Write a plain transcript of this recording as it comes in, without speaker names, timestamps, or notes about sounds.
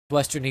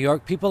Western New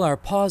York, people are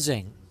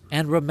pausing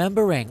and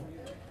remembering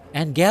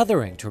and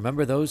gathering to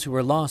remember those who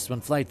were lost when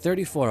Flight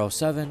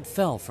 3407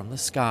 fell from the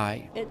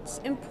sky. It's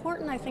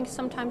important, I think,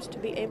 sometimes to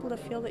be able to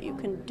feel that you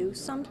can do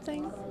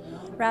something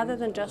rather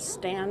than just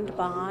stand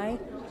by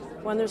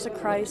when there's a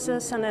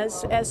crisis. And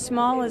as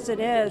small as it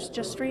is,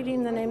 just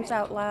reading the names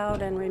out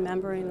loud and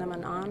remembering them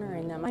and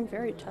honoring them, I'm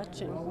very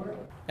touching.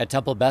 At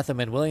Temple Bethel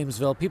in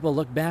Williamsville, people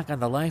look back on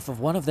the life of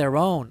one of their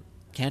own,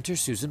 Cantor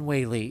Susan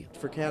Whaley.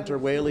 For Cantor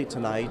Whaley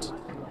tonight,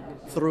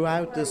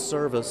 throughout this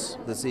service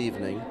this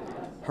evening,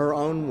 her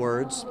own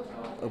words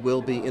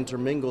will be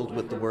intermingled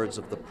with the words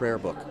of the prayer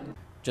book.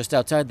 Just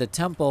outside the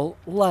temple,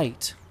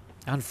 light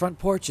on front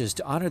porches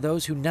to honor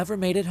those who never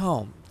made it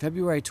home,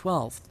 February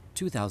 12th,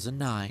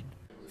 2009.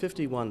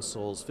 51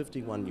 souls,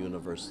 51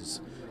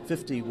 universes,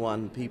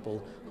 51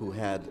 people who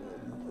had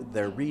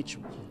their reach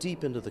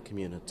deep into the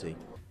community.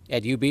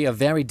 At UB, a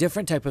very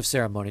different type of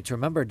ceremony to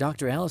remember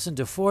Dr. Allison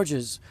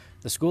DeForges.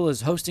 The school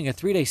is hosting a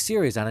 3-day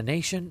series on a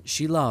nation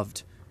she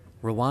loved,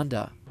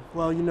 Rwanda.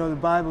 Well, you know, the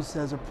Bible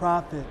says a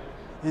prophet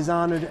is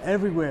honored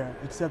everywhere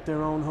except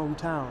their own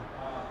hometown.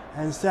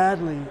 And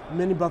sadly,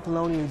 many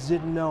Buffalonians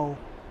didn't know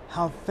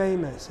how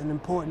famous and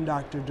important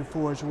Dr.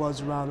 DeForge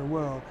was around the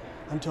world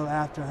until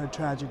after her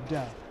tragic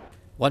death.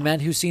 One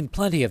man who's seen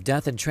plenty of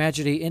death and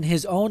tragedy in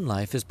his own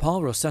life is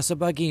Paul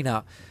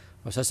Rusesabagina.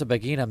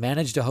 Rusesabagina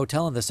managed a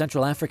hotel in the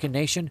Central African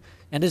nation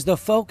and is the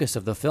focus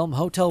of the film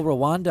Hotel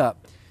Rwanda.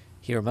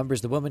 He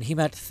remembers the woman he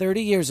met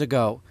 30 years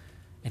ago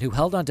and who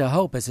held on to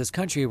hope as his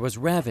country was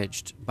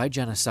ravaged by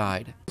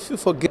genocide. If we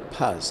forget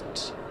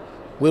past,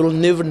 we will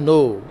never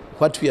know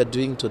what we are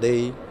doing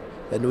today,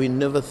 and we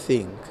never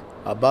think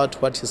about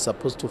what is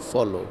supposed to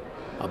follow,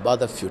 about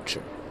the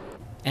future.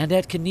 And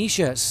at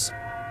Canisius,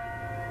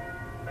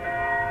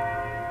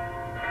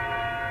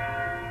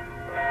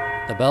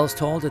 the bells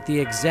tolled at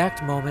the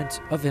exact moment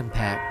of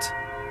impact.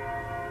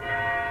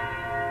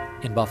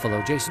 In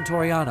Buffalo, Jason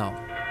Torreano,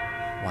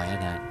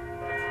 YNN.